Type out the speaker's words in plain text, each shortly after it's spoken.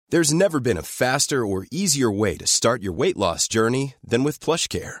There's never been a faster or easier way to start your weight loss journey than with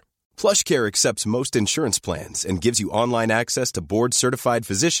PlushCare. PlushCare accepts most insurance plans and gives you online access to board-certified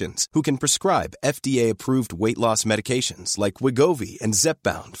physicians who can prescribe FDA-approved weight loss medications like Wegovy and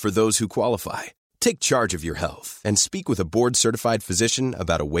Zepbound for those who qualify. Take charge of your health and speak with a board-certified physician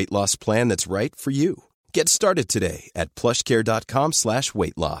about a weight loss plan that's right for you. Get started today at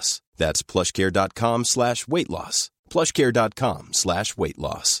plushcare.com/weight loss. That's plushcare.com/weight loss. plushcare.com/weight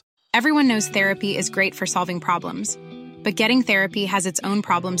loss. Everyone knows therapy is great for solving problems, but getting therapy has its own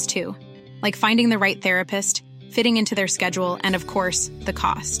problems too, like finding the right therapist, fitting into their schedule, and of course, the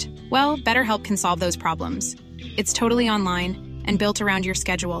cost. Well, BetterHelp can solve those problems. It's totally online and built around your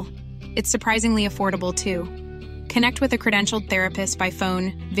schedule. It's surprisingly affordable too. Connect with a credentialed therapist by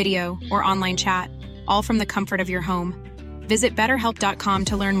phone, video, or online chat, all from the comfort of your home. Visit BetterHelp.com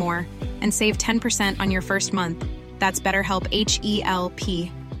to learn more and save 10% on your first month. That's BetterHelp,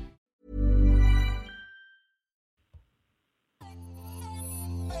 H-E-L-P.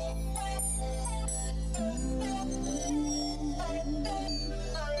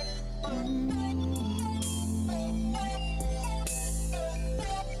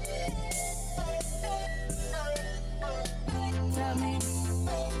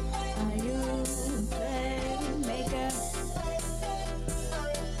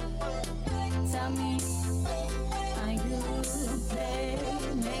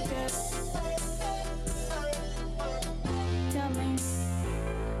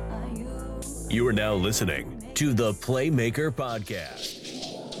 You are now listening to the Playmaker Podcast.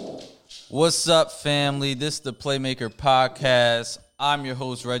 What's up, family? This is the Playmaker Podcast. I'm your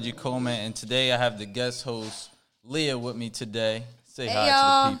host, Reggie Coleman, and today I have the guest host, Leah, with me today. Say hi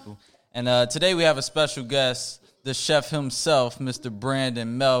to the people. And today we have a special guest, the chef himself, Mr.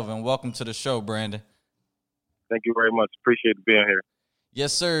 Brandon Melvin. Welcome to the show, Brandon. Thank you very much. Appreciate being here.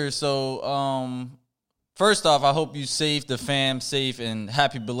 Yes, sir. So, first off, I hope you safe, the fam safe, and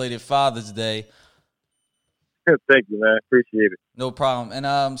happy belated Father's Day. Thank you, man. Appreciate it. No problem.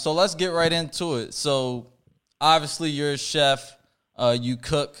 And so let's get right into it. So, obviously, you're a chef. You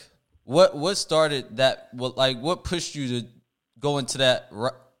cook. What started that? What pushed you to go into that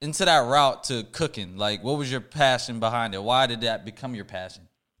route to cooking? Like, what was your passion behind it? Why did that become your passion?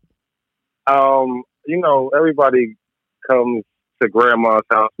 Everybody comes to grandma's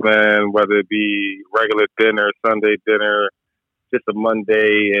house, man, whether it be regular dinner, Sunday dinner, just a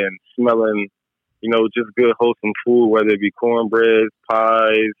Monday, and smelling, just good, wholesome food, whether it be cornbread,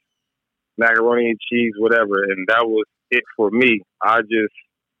 pies, macaroni and cheese, whatever. And that was it for me. I just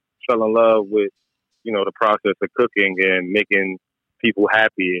fell in love with, the process of cooking and making people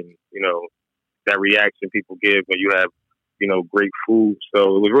happy and, that reaction people give when you have, great food.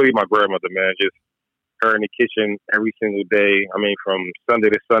 So it was really my grandmother, man, just her in the kitchen every single day. I mean, from Sunday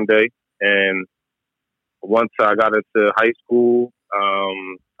to Sunday. And once I got into high school,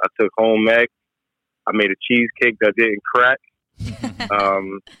 I took home ec. I made a cheesecake that didn't crack.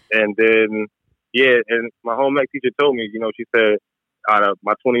 And then, and my home ec teacher told me, she said, out of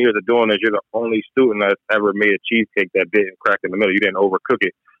my 20 years of doing this, you're the only student that's ever made a cheesecake that didn't crack in the middle. You didn't overcook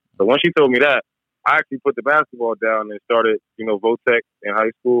it. So once she told me that, I actually put the basketball down and started, VOTEC in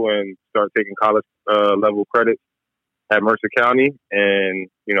high school and started taking college level credits at Mercer County. And,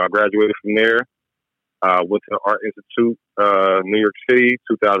 I graduated from there. Went to the Art Institute, New York City,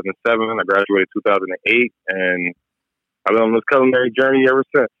 2007. I graduated 2008. And I've been on this culinary journey ever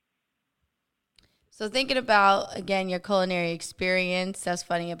since. So thinking about, again, your culinary experience, that's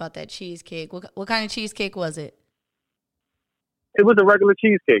funny about that cheesecake. What kind of cheesecake was it? It was a regular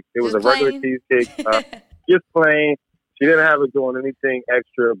cheesecake. Regular cheesecake, just plain. She didn't have it doing anything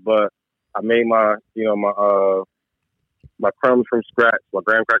extra, but I made my crumbs from scratch, my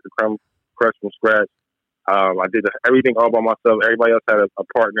graham cracker crumb crust from scratch. I did everything all by myself. Everybody else had a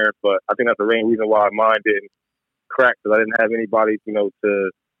partner, but I think that's the main reason why mine didn't crack, because I didn't have anybody, to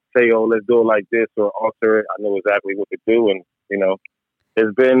say, "Oh, let's do it like this" or alter it. I know exactly what to do, and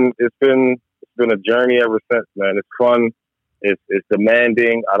it's been a journey ever since, man. It's fun. It's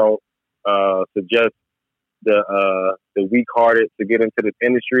demanding. I don't suggest the weak-hearted to get into this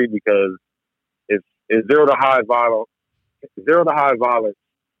industry, because it's zero to high violence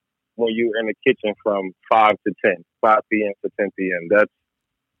when you're in the kitchen from 5 p.m. to 10 p.m. That's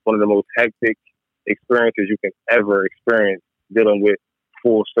one of the most hectic experiences you can ever experience, dealing with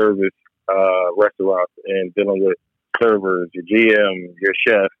full-service restaurants and dealing with servers, your GM, your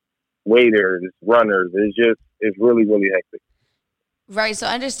chef, waiters, runners. It's really, really hectic. Right. So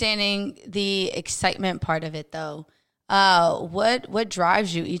understanding the excitement part of it, though, what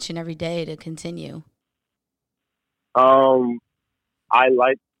drives you each and every day to continue? I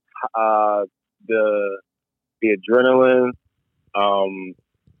like the adrenaline.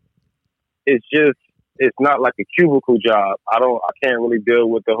 It's not like a cubicle job. I can't really deal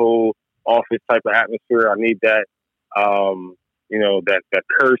with the whole office type of atmosphere. I need that, that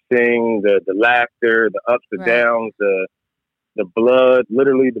cursing, the laughter, the ups and downs, the blood,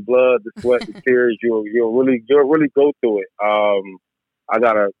 literally the blood, the sweat, the tears. You'll really go through it. I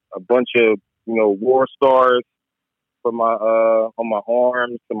got a bunch of war scars from my on my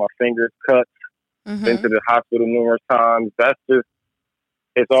arms to my fingers, cuts. Been to the hospital numerous times. That's just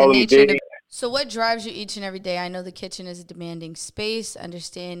it's all in the day. So what drives you each and every day? I know the kitchen is a demanding space,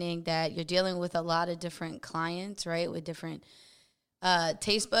 understanding that you're dealing with a lot of different clients, right, with different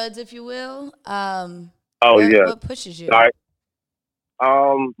taste buds, if you will. What pushes you?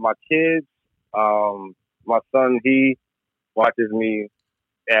 My kids, my son, he watches me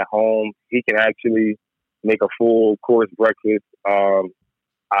at home. He can actually make a full course breakfast.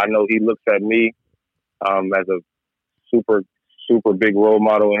 I know he looks at me as a super big role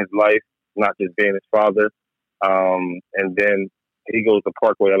model in his life, not just being his father. And then he goes to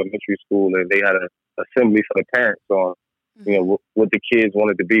Parkway Elementary School, and they had an assembly for the parents on, what the kids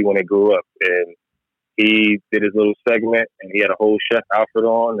wanted to be when they grew up. And he did his little segment, and he had a whole chef outfit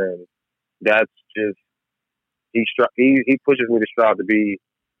on, and that's just he pushes me to strive to be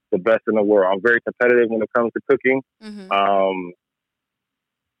the best in the world. I'm very competitive when it comes to cooking.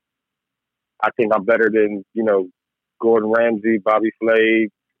 I think I'm better than Gordon Ramsay, Bobby Flay,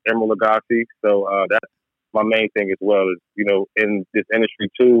 Emeril Lagasse. So that's my main thing as well. Is in this industry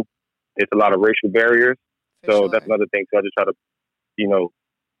too, it's a lot of racial barriers. So that's another thing. So I just try to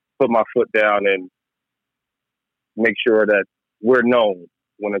put my foot down and make sure that we're known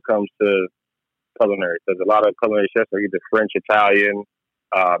when it comes to culinary. Because a lot of culinary chefs are either French, Italian,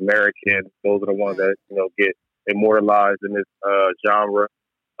 American. Those are the ones that get immortalized in this genre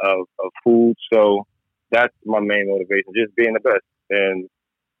of food. So that's my main motivation, just being the best and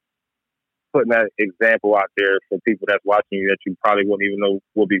putting that example out there for people that's watching you that you probably wouldn't even know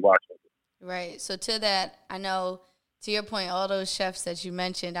will be watching. Right. So to that, I know, to your point, all those chefs that you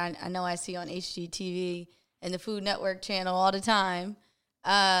mentioned, I know I see on HGTV and the Food Network channel all the time.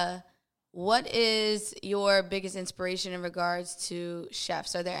 What is your biggest inspiration in regards to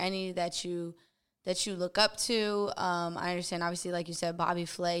chefs? Are there any that you look up to? I understand, obviously, like you said, Bobby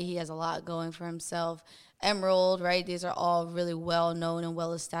Flay, he has a lot going for himself. Emerald, right? These are all really well-known and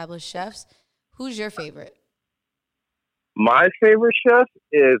well-established chefs. Who's your favorite? My favorite chef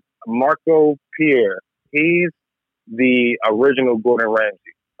is Marco Pierre. He's the original Gordon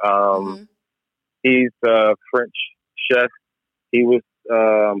Ramsay. He's a French chef. He was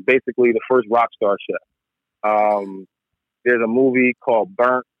basically the first rock star chef. There's a movie called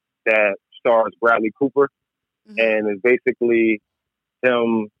Burnt that stars Bradley Cooper, and it's basically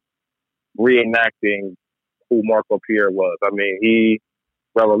him reenacting who Marco Pierre was. I mean, he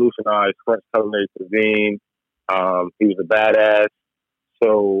revolutionized French culinary cuisine. He was a badass.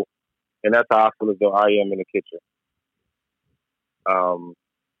 So, and that's how I feel as though I am in the kitchen.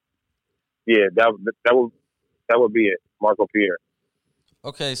 That would be it, Marco Pierre.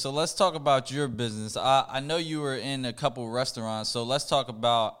 Okay, so let's talk about your business. I know you were in a couple restaurants, so let's talk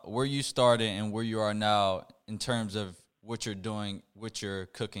about where you started and where you are now in terms of what you're doing with your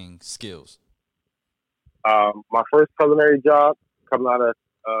cooking skills. My first culinary job coming out of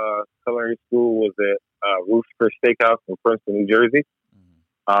culinary school was at Ruth's Chris Steakhouse in Princeton, New Jersey.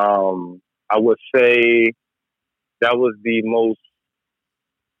 I would say that was the most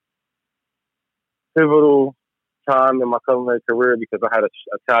pivotal time in my culinary career because I had an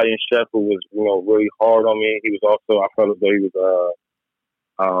Italian chef who was, really hard on me. He was also, I felt as though he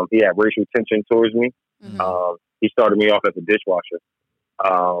was, he had racial tension towards me. He started me off as a dishwasher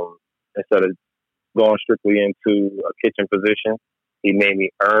instead of going strictly into a kitchen position. He made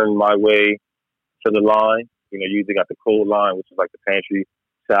me earn my way to the line. You usually got the cold line, which is like the pantry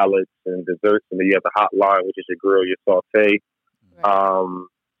salads and desserts, and then you have the hot line, which is your grill, your saute. Right.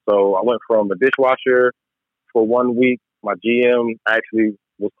 So I went from a dishwasher for 1 week. My GM actually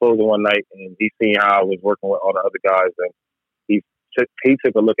was closing one night, and he seen how I was working with all the other guys, and he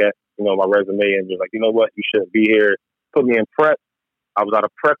took a look at my resume and was like, you know what, you shouldn't be here. Put me in prep. I was out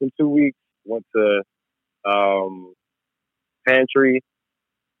of prep in 2 weeks. Went to pantry.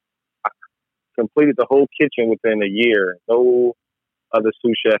 I completed the whole kitchen within a year. No other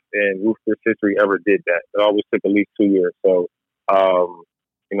sous chef in Ruth's Chris history ever did that. It always took at least 2 years. So,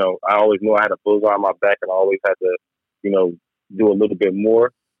 I always knew I had a bullseye on my back, and I always had to, do a little bit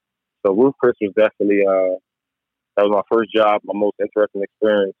more. So Ruth's Chris was definitely that was my first job, my most interesting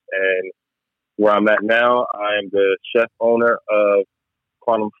experience, and where I'm at now, I am the chef owner of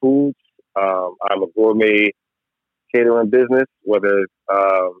Quantum Foods. I'm a gourmet catering business, whether it's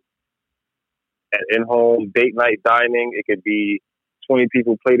at in-home date night dining. It could be 20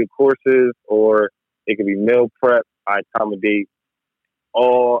 people plated courses, or it could be meal prep. I accommodate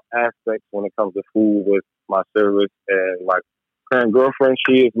all aspects when it comes to food with my service. And my current girlfriend,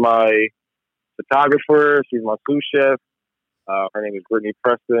 she is my photographer. She's my sous chef. Her name is Brittany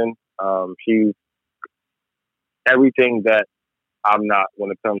Preston. She's everything that I'm not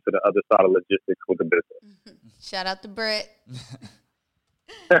when it comes to the other side of logistics with the business. Shout out to Britt.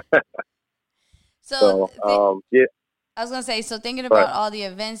 Yeah. I was gonna say, so thinking about all the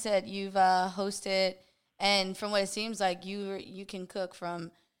events that you've hosted, and from what it seems like, you can cook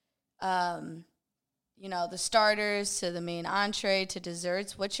from, the starters to the main entree to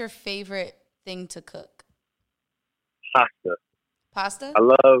desserts. What's your favorite thing to cook? Pasta. Pasta? I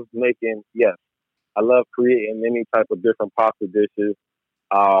love creating any type of different pasta dishes,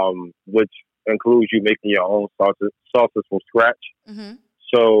 which includes you making your own sauces from scratch. Mm-hmm.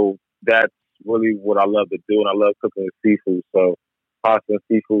 So that's really what I love to do, and I love cooking with seafood. So pasta and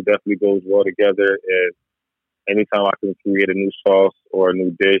seafood definitely goes well together. And anytime I can create a new sauce or a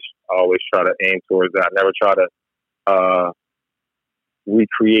new dish, I always try to aim towards that. I never try to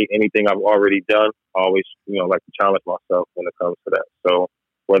recreate anything I've already done. I always, like to challenge myself when it comes to that. So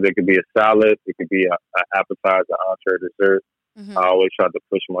whether it could be a salad, it could be an appetizer, entree, dessert, Mm-hmm. I always try to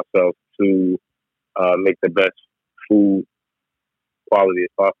push myself to make the best food quality as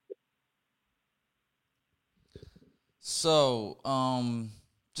possible. So,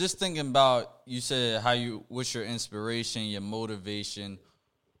 just thinking about, you said what's your inspiration, your motivation.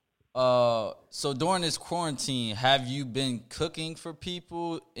 So during this quarantine, have you been cooking for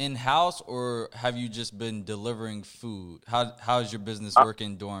people in house, or have you just been delivering food? How's your business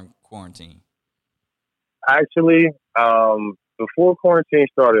working during quarantine? Actually, before quarantine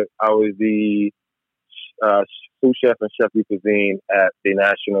started, I was the sous chef and chef de cuisine at the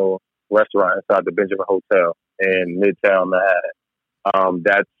National Restaurant inside the Benjamin Hotel in Midtown Manhattan.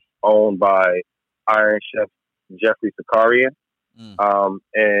 That's owned by Iron Chef Jeffrey Sakarian.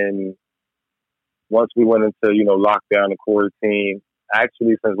 And once we went into, lockdown and quarantine,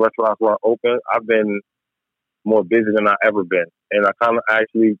 actually, since restaurants weren't open, I've been more busy than I've ever been. And I kind of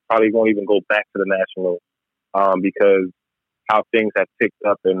actually probably won't even go back to the National because how things have picked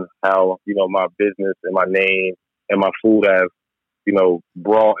up and how, my business and my name and my food have,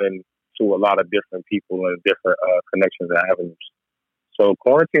 brought into a lot of different people and different connections and avenues. So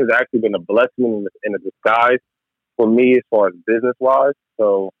quarantine has actually been a blessing in a disguise for me as far as business-wise.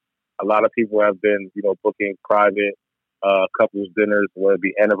 So a lot of people have been, booking private couples dinners, whether it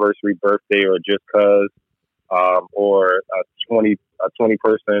be anniversary, birthday, or just cause, or a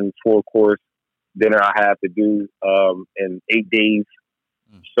 20-person full-course dinner I have to do in 8 days.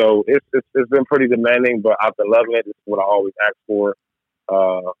 So it's been pretty demanding, but I've been loving it. It's what I always asked for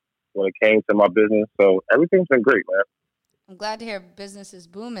when it came to my business. So everything's been great, man. I'm glad to hear business is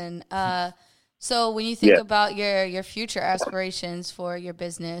booming. So when you think about your future aspirations for your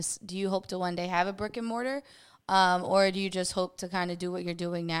business, do you hope to one day have a brick and mortar? Or do you just hope to kind of do what you're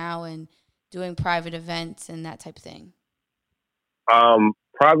doing now and doing private events and that type of thing?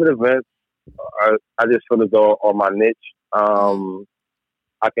 Private events, I just feel as though on my niche,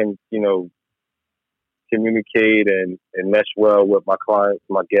 I can, communicate and mesh well with my clients,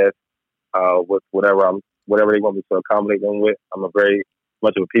 my guests, with whatever they want me to accommodate them with. I'm a very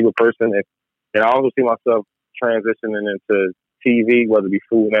much of a people person, and I also see myself transitioning into TV, whether it be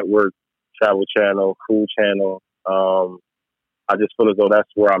Food Network, Travel Channel, Food Channel. I just feel as though that's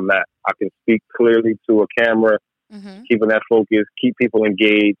where I'm at. I can speak clearly to a camera, keeping that focus, keep people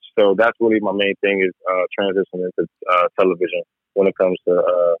engaged. So that's really my main thing is transitioning into television when it comes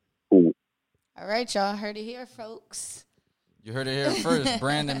to food. All right, y'all heard it here, folks. You heard it here first.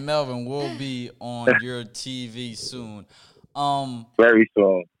 Brandon Melvin will be on your TV soon. Very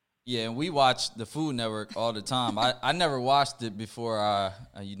soon. Yeah, and we watch the Food Network all the time. I never watched it before I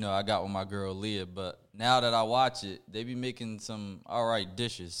got with my girl Leah, but now that I watch it, they be making some all right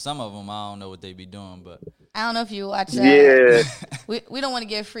dishes. Some of them I don't know what they be doing, but I don't know if you watch that. Yeah. We don't want to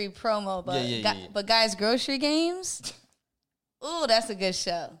give free promo, but but Guys Grocery Games, ooh, that's a good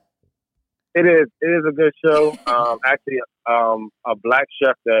show. It is. It is a good show. Actually, a black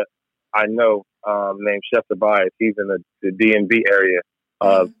chef that I know named Chef Tobias, he's in the DMV area,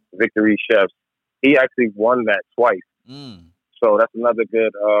 Victory Chefs. He actually won that twice. So that's another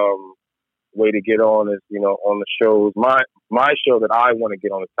good way to get on is, on the shows. My show that I want to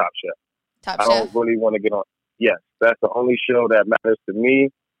get on is Top Chef. I don't really want to get on. Yes, that's the only show that matters to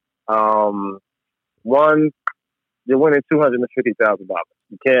me. One, you're winning $250,000.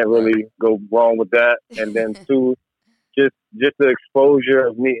 You can't really go wrong with that. And then two, just the exposure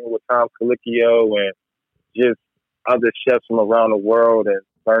of meeting with Tom Colicchio and just other chefs from around the world and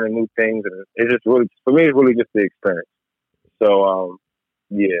learning new things. And it's just really, for me, it's really just the experience. So,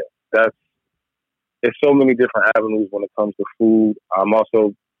 it's so many different avenues when it comes to food. I'm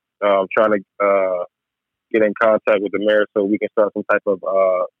also trying to get in contact with the mayor so we can start some type of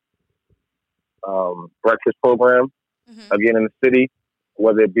breakfast program again in the city,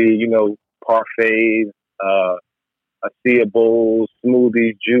 whether it be, parfaits, a sea of bowls,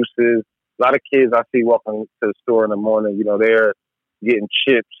 smoothies, juices. A lot of kids I see walking to the store in the morning, they're getting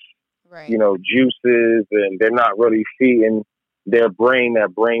chips, juices, and they're not really feeding their brain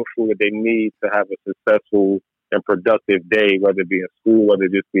that brain food that they need to have a successful and productive day, whether it be in school, whether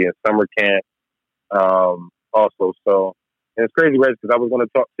it just be in summer camp. Also, so, and it's crazy, Reg, because I was going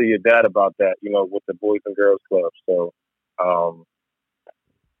to talk to your dad about that, with the Boys and Girls Club. So,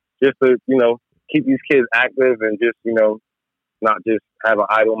 just to, keep these kids active and just, not just have an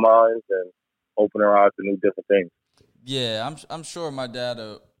idle mind and open their eyes to new different things. Yeah, I'm sure my dad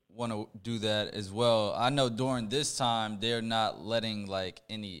want to do that as well. I know during this time they're not letting like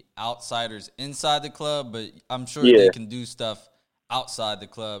any outsiders inside the club, but I'm sure they can do stuff outside the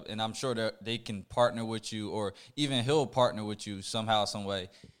club, and I'm sure that they can partner with you, or even he'll partner with you somehow, some way.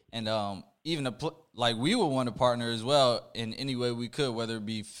 And even like we would want to partner as well in any way we could, whether it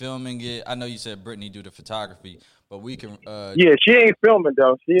be filming it. I know you said Brittany do the photography, but we can. She ain't filming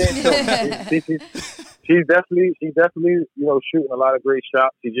though. She ain't filming. She's definitely shooting a lot of great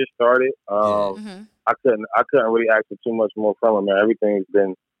shots. She just started. I couldn't really ask for too much more from her, man. Everything's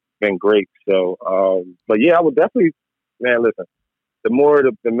been great. So, but yeah, I would definitely, man. Listen, the more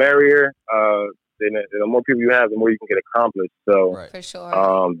the merrier. The more people you have, the more you can get accomplished. So, for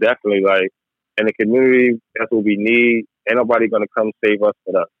sure, definitely, like in the community, that's what we need. Ain't nobody gonna come save us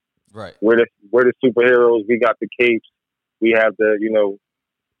but us. Right. We're the superheroes. We got the capes. We have the,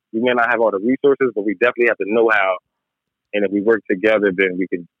 we may not have all the resources, but we definitely have the know-how. And if we work together, then we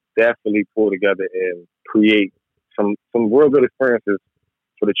can definitely pull together and create some real good experiences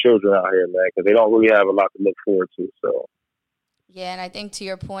for the children out here, man, because they don't really have a lot to look forward to. So. Yeah, and I think to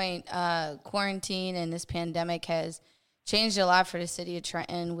your point, quarantine and this pandemic has changed a lot for the city of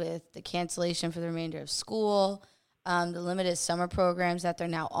Trenton with the cancellation for the remainder of school, the limited summer programs that they're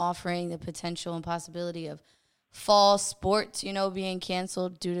now offering, the potential and possibility of fall sports, being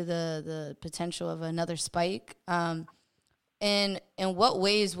canceled due to the potential of another spike. And in what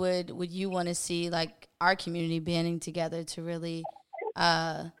ways would you want to see, like, our community banding together to really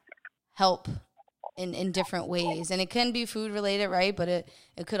help in different ways? And it can be food related, right? But it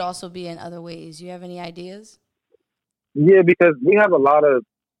could also be in other ways. You have any ideas? Yeah, because we have a lot of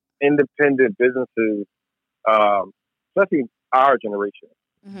independent businesses, especially our generation.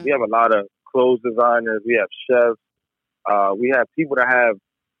 Mm-hmm. We have a lot of clothes designers. We have chefs. We have people that have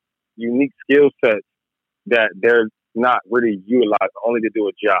unique skill sets that they're not really utilized only to do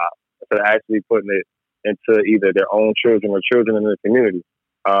a job, instead of actually putting it into either their own children or children in the community.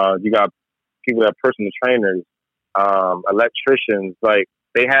 You got people that are personal trainers, electricians. Like,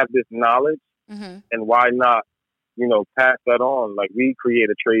 they have this knowledge, and why not, pass that on? Like, we create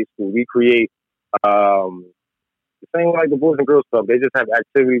a trade school. We create the same like the Boys and Girls Club. They just have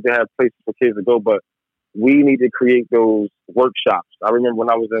activities. They have places for kids to go, but we need to create those workshops. I remember when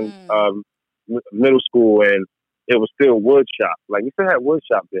I was in middle school, and it was still wood shop. Like, we still had wood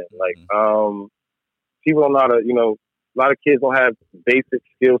shop then. Like, people don't know how to, a lot of kids don't have basic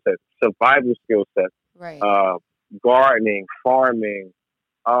skill sets, survival skill sets, right? Gardening, farming,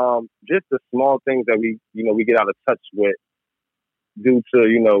 just the small things that we get out of touch with due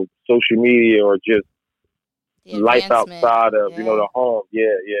to, social media or just life outside of, the home. Yeah.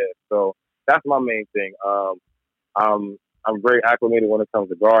 So that's my main thing. I'm very acclimated when it comes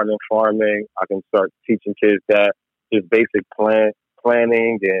to gardening, farming. I can start teaching kids that just basic planning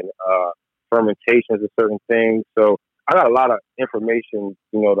and fermentations of certain things. So I got a lot of information,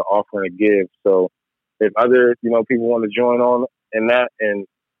 to offer and give. So if other, people want to join on in that and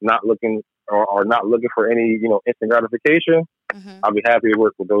not looking or not looking for any, instant gratification, I'll be happy to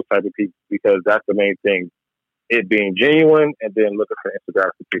work with those type of people, because that's the main thing. It being genuine and then looking for instant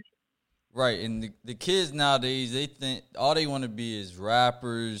gratification. Right, and the kids nowadays, they think all they want to be is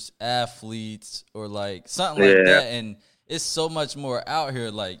rappers, athletes, or like something like that. And it's so much more out here.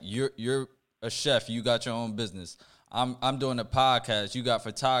 Like, you're a chef, you got your own business. I'm doing a podcast. You got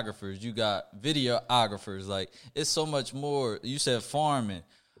photographers, you got videographers. Like, it's so much more. You said farming.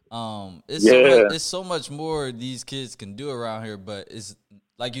 It's so much more these kids can do around here. But it's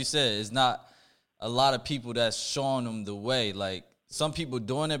like you said, it's not a lot of people that's showing them the way. Like some people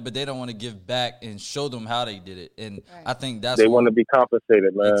doing it, but they don't want to give back and show them how they did it. And I think that's they want to be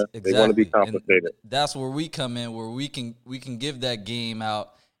compensated, man. Exactly. They want to be compensated. And that's where we come in, where we can give that game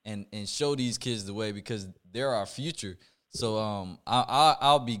out and show these kids the way, because they're our future. So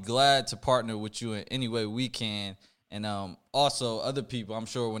I'll be glad to partner with you in any way we can. And also other people, I'm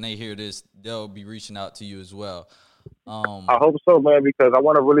sure when they hear this, they'll be reaching out to you as well. I hope so, man, because I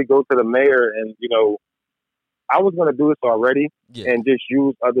want to really go to the mayor and, I was going to do this already and just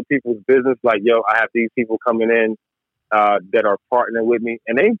use other people's business. Like, yo, I have these people coming in that are partnering with me,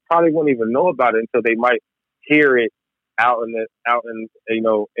 and they probably won't even know about it until they might hear it out in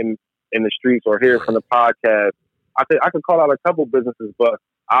the streets or hear it from the podcast. I could call out a couple businesses, but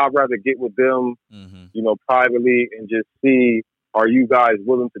I'd rather get with them, privately and just see, are you guys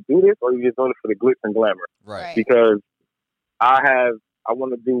willing to do this, or are you just doing it for the glitz and glamour? Right. Because I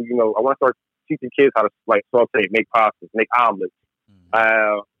want to do, I want to start teaching kids how to like saute, make pastas, make omelets.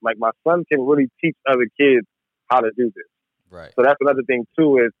 Like my son can really teach other kids how to do this. Right. So that's another thing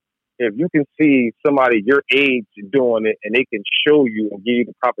too, is if you can see somebody your age doing it and they can show you and give you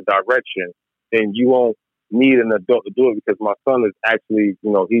the proper direction, then you won't need an adult to do it, because my son is actually,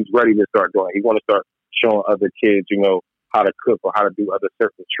 he's ready to start doing it. He want to start showing other kids, how to cook or how to do other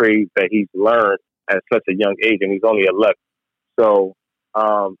certain trades that he's learned at such a young age, and he's only 11. So,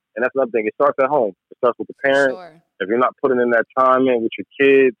 and that's another thing. It starts at home. It starts with the parents. Sure. If you're not putting in that time in with your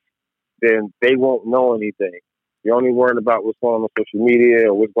kids, then they won't know anything. You're only worrying about what's going on social media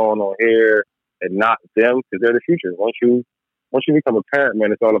or what's going on here, and not them, because they're the future. Once you become a parent,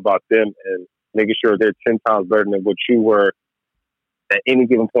 man, it's all about them and making sure they're 10 times better than what you were at any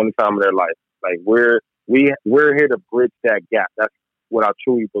given point in time of their life. Like we're here to bridge that gap. That's what I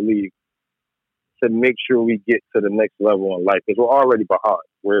truly believe, to make sure we get to the next level in life, because we're already behind.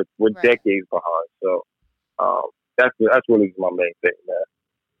 We're right. Decades behind. So that's really my main thing, man.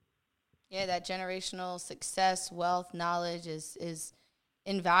 Yeah, that generational success, wealth, knowledge is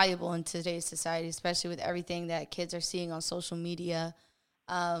invaluable in today's society, especially with everything that kids are seeing on social media.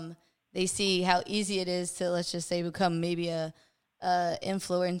 They see how easy it is to, let's just say, become maybe a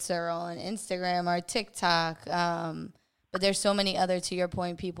influencer on Instagram or TikTok. But there's so many other, to your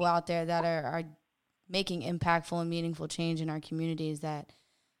point, people out there that are making impactful and meaningful change in our communities that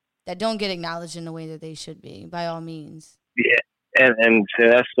don't get acknowledged in the way that they should be, by all means. Yeah, and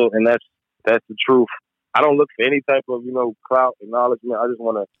that's the truth. I don't look for any type of, clout, acknowledgement. I just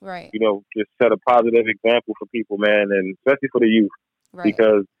want to, just set a positive example for people, man, and especially for the youth. Right.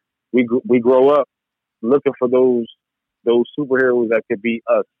 Because we grow up looking for those superheroes that could be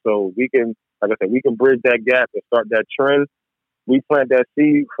us. So we can, like I said, we can bridge that gap and start that trend. We plant that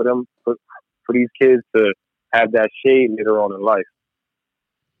seed for them, for these kids to have that shade later on in life.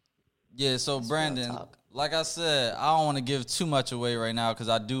 Yeah, so Brandon, like I said, I don't want to give too much away right now, because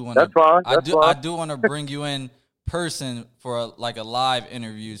I do want to. That's fine. I do want to bring you in person for a live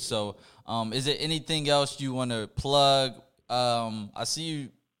interview. So, is there anything else you want to plug? I see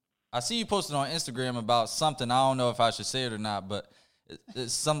you posted on Instagram about something. I don't know if I should say it or not, but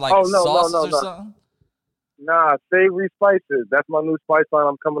it's some sauces or something. Nah, Savory Spices. That's my new spice line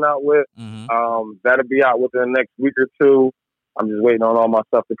I'm coming out with. Mm-hmm. That'll be out within the next week or two. I'm just waiting on all my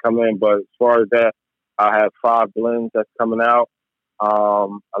stuff to come in. But as far as that, I have 5 blends that's coming out. A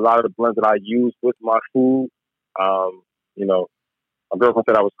lot of the blends that I use with my food. My girlfriend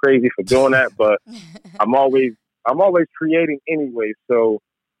said I was crazy for doing that, but I'm always creating anyway. So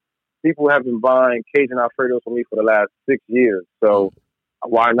people have been buying Cajun Alfredo for me for the last 6 years. So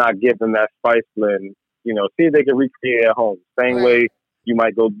why not give them that spice blend? See if they can recreate it at home. Same way you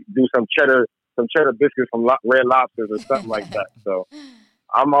might go do some cheddar biscuits from Red Lobsters or something like that. So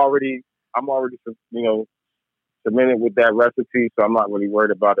I'm already submitted with that recipe, so I'm not really worried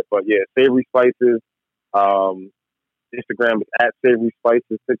about it. But yeah, Savory Spices. Instagram is at Savory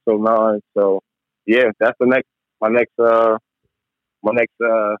Spices 609. So yeah, that's my next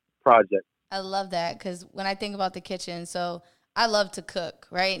project. I love that, because when I think about the kitchen, so I love to cook,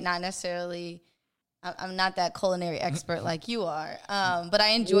 right? Not necessarily, I'm not that culinary expert like you are, but I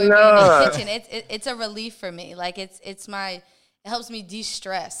enjoy being in the kitchen. It's a relief for me. Like it helps me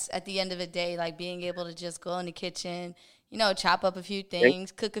de-stress at the end of the day, like being able to just go in the kitchen, chop up a few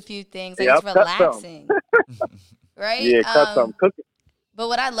things, cook a few things. Like it's relaxing. Right? Yeah, cut some. Cook it. But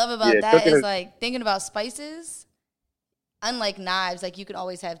what I love about that is like thinking about spices. Unlike knives, like you can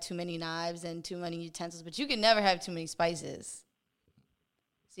always have too many knives and too many utensils, but you can never have too many spices.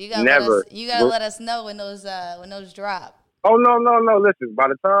 So you gotta let us know when those drop. Oh no! Listen, by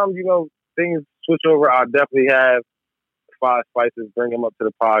the time things switch over, I'll definitely have 5 Spices, bring them up to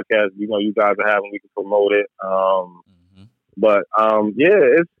the podcast. You know, you guys are having, we can promote it. But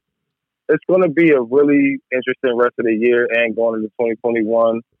yeah, it's going to be a really interesting rest of the year and going into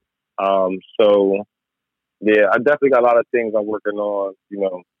 2021. So yeah, I definitely got a lot of things I'm working on, you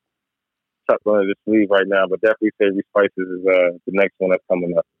know, tucked under the sleeve right now, but definitely Savory Spices is the next one that's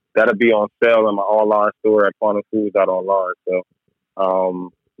coming up. That'll be on sale in my online store at Quantum Foods out online. So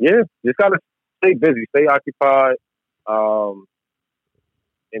yeah, just gotta stay busy, stay occupied, and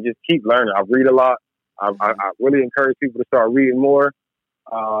just keep learning. I read a lot. I really encourage people to start reading more.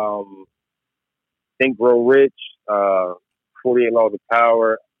 Think, Grow Rich, 48 Laws of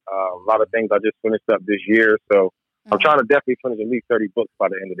Power, a lot of things I just finished up this year. So I'm trying to definitely finish at least 30 books by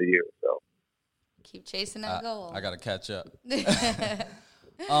the end of the year. So keep chasing that goal. I got to catch up.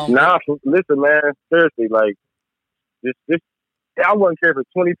 Listen, man, seriously, like, just I wouldn't care for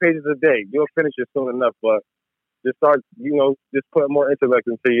 20 pages a day. You'll finish it soon enough, but just start, you know, just put more intellect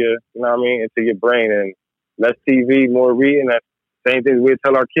into your, you know what I mean, into your brain, and less TV, more reading. That same thing we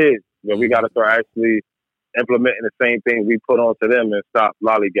tell our kids. You know, we got to start actually implementing the same thing we put onto them and stop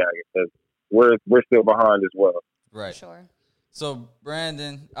lollygagging, because we're still behind as well. Right. Sure. So,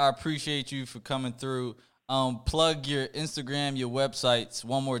 Brandon, I appreciate you for coming through. Plug your Instagram, your websites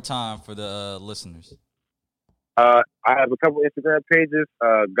one more time for the listeners. I have a couple Instagram pages.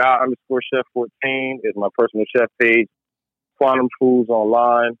 God_Chef14 is my personal chef page. Quantum Foods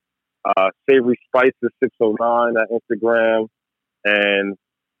online. Savory Spices 609 at Instagram. And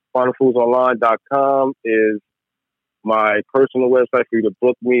QuantumFoodsOnline.com is my personal website for you to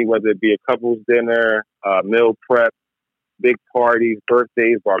book me, whether it be a couple's dinner, meal prep, big parties,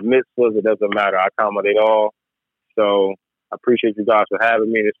 birthdays, bar mitzvahs. It doesn't matter. I accommodate all. So I appreciate you guys for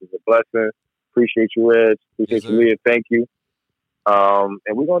having me. This was a blessing. Appreciate you, Reg. Appreciate you, Leah. Thank you. And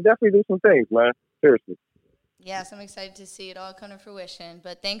we're going to definitely do some things, man. Seriously. Yes, I'm excited to see it all come to fruition.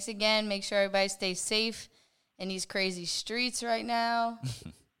 But thanks again. Make sure everybody stays safe in these crazy streets right now.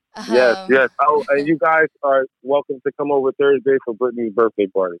 Yes. Oh, and you guys are welcome to come over Thursday for Brittany's birthday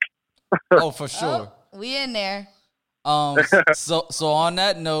party. Oh, for sure. Oh, we in there. So on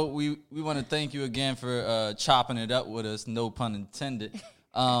that note, we want to thank you again for chopping it up with us. No pun intended.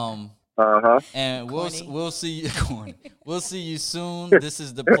 And we'll see you. Corny. We'll see you soon. This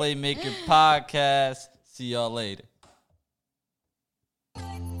is the Playmaker Podcast. See y'all later.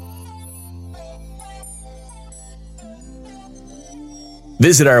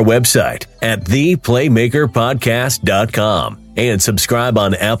 Visit our website at theplaymakerpodcast.com and subscribe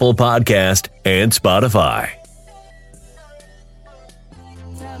on Apple Podcast and Spotify.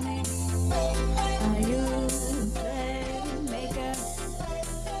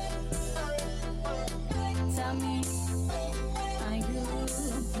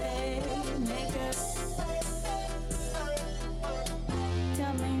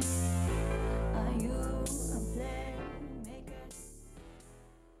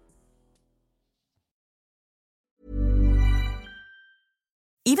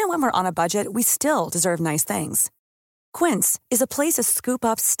 Even when we're on a budget, we still deserve nice things. Quince is a place to scoop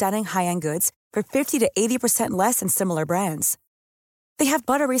up stunning high-end goods for 50 to 80% less than similar brands. They have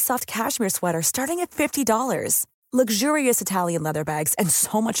buttery soft cashmere sweaters starting at $50, luxurious Italian leather bags, and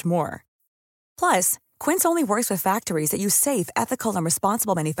so much more. Plus, Quince only works with factories that use safe, ethical, and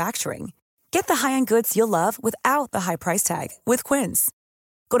responsible manufacturing. Get the high-end goods you'll love without the high price tag with Quince.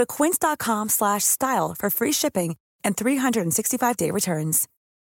 Go to quince.com/style for free shipping and 365-day returns.